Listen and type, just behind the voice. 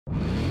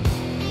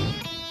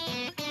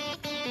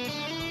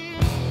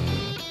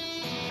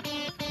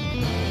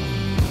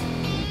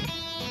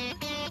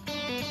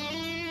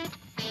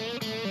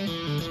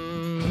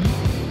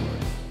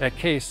At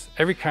CASE,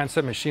 every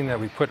concept machine that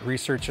we put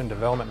research and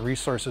development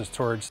resources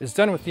towards is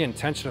done with the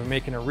intention of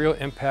making a real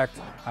impact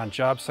on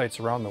job sites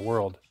around the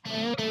world.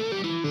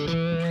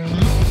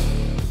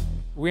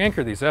 We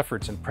anchor these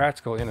efforts in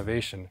practical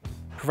innovation,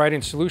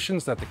 providing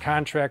solutions that the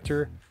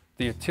contractor,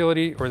 the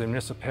utility, or the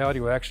municipality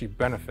will actually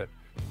benefit.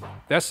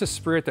 That's the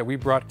spirit that we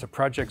brought to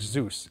Project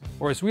Zeus,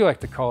 or as we like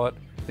to call it,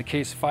 the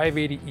CASE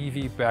 580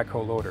 EV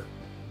backhoe loader,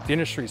 the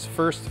industry's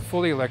first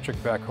fully electric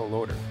backhoe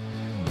loader.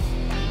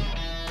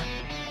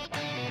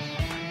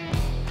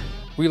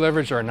 We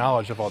leveraged our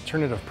knowledge of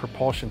alternative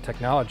propulsion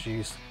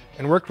technologies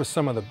and worked with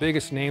some of the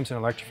biggest names in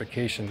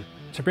electrification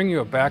to bring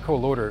you a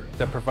backhoe loader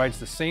that provides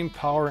the same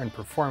power and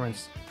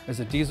performance as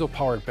a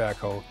diesel-powered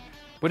backhoe,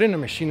 but in a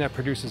machine that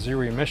produces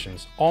zero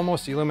emissions,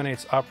 almost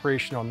eliminates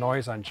operational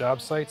noise on job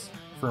sites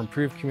for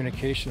improved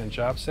communication and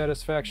job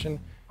satisfaction,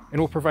 and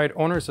will provide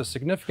owners a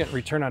significant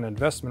return on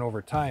investment over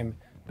time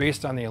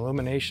based on the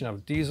elimination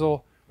of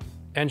diesel,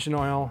 engine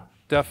oil,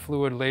 DEF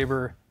fluid,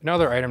 labor, and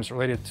other items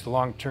related to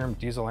long-term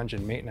diesel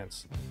engine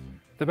maintenance.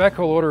 The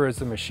backhoe loader as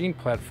the machine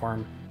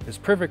platform is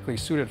perfectly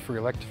suited for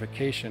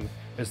electrification,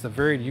 as the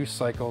varied use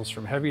cycles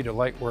from heavy to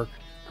light work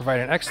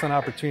provide an excellent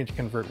opportunity to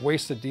convert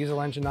wasted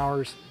diesel engine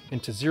hours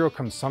into zero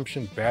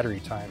consumption battery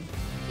time.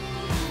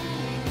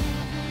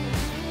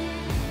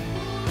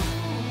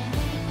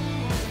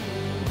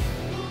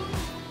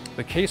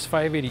 The CASE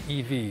 580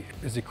 EV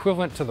is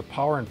equivalent to the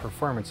power and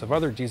performance of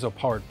other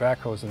diesel-powered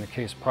backhoes in the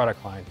CASE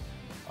product line.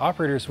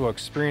 Operators will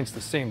experience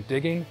the same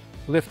digging,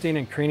 lifting,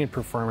 and craning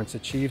performance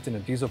achieved in a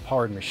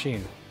diesel-powered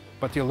machine,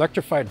 but the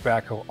electrified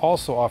backhoe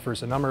also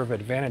offers a number of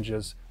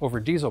advantages over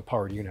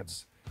diesel-powered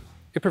units.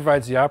 It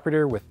provides the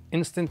operator with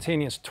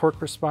instantaneous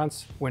torque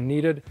response when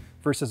needed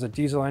versus a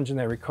diesel engine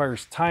that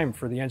requires time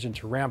for the engine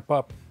to ramp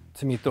up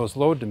to meet those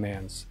load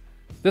demands.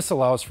 This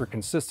allows for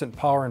consistent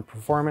power and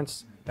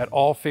performance at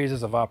all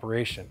phases of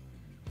operation.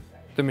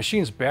 The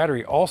machine's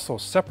battery also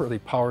separately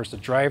powers the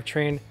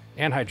drivetrain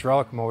and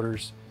hydraulic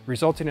motors,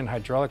 resulting in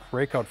hydraulic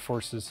breakout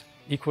forces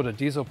equal to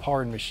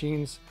diesel-powered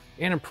machines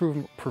and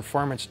improved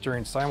performance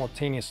during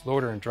simultaneous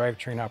loader and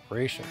drivetrain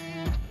operation.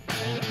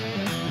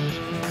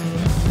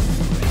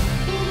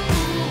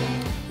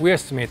 We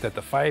estimate that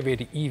the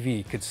 580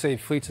 EV could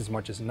save fleets as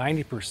much as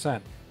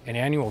 90% in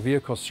annual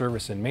vehicle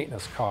service and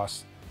maintenance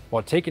costs,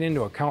 while taking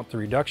into account the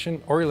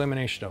reduction or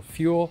elimination of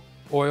fuel,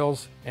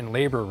 oils, and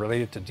labor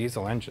related to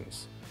diesel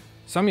engines.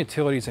 Some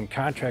utilities and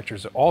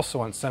contractors are also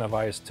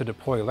incentivized to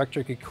deploy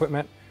electric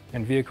equipment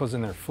and vehicles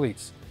in their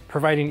fleets,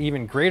 providing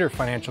even greater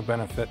financial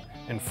benefit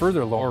and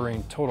further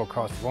lowering total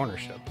cost of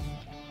ownership.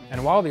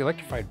 And while the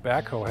electrified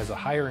backhoe has a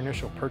higher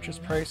initial purchase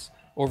price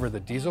over the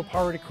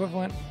diesel-powered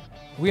equivalent,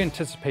 we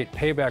anticipate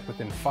payback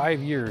within 5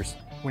 years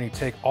when you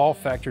take all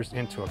factors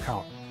into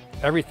account.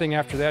 Everything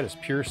after that is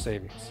pure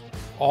savings,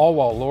 all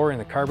while lowering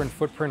the carbon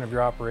footprint of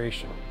your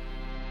operation.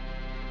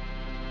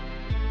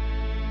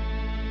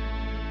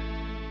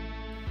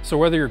 So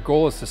whether your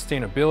goal is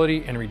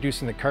sustainability and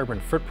reducing the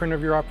carbon footprint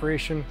of your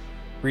operation,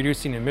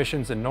 reducing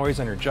emissions and noise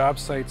on your job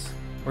sites,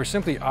 or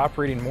simply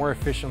operating more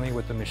efficiently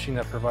with a machine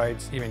that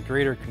provides even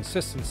greater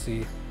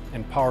consistency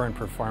in power and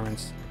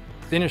performance,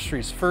 the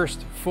industry's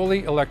first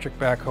fully electric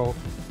backhoe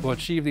will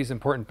achieve these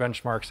important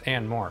benchmarks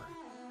and more.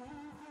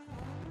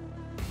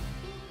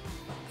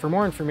 For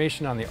more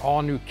information on the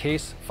all-new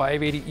CASE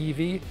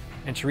 580 EV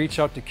and to reach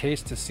out to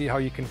CASE to see how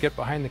you can get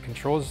behind the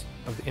controls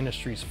of the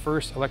industry's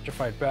first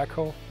electrified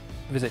backhoe,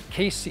 visit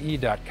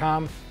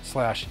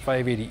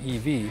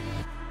casece.com/580EV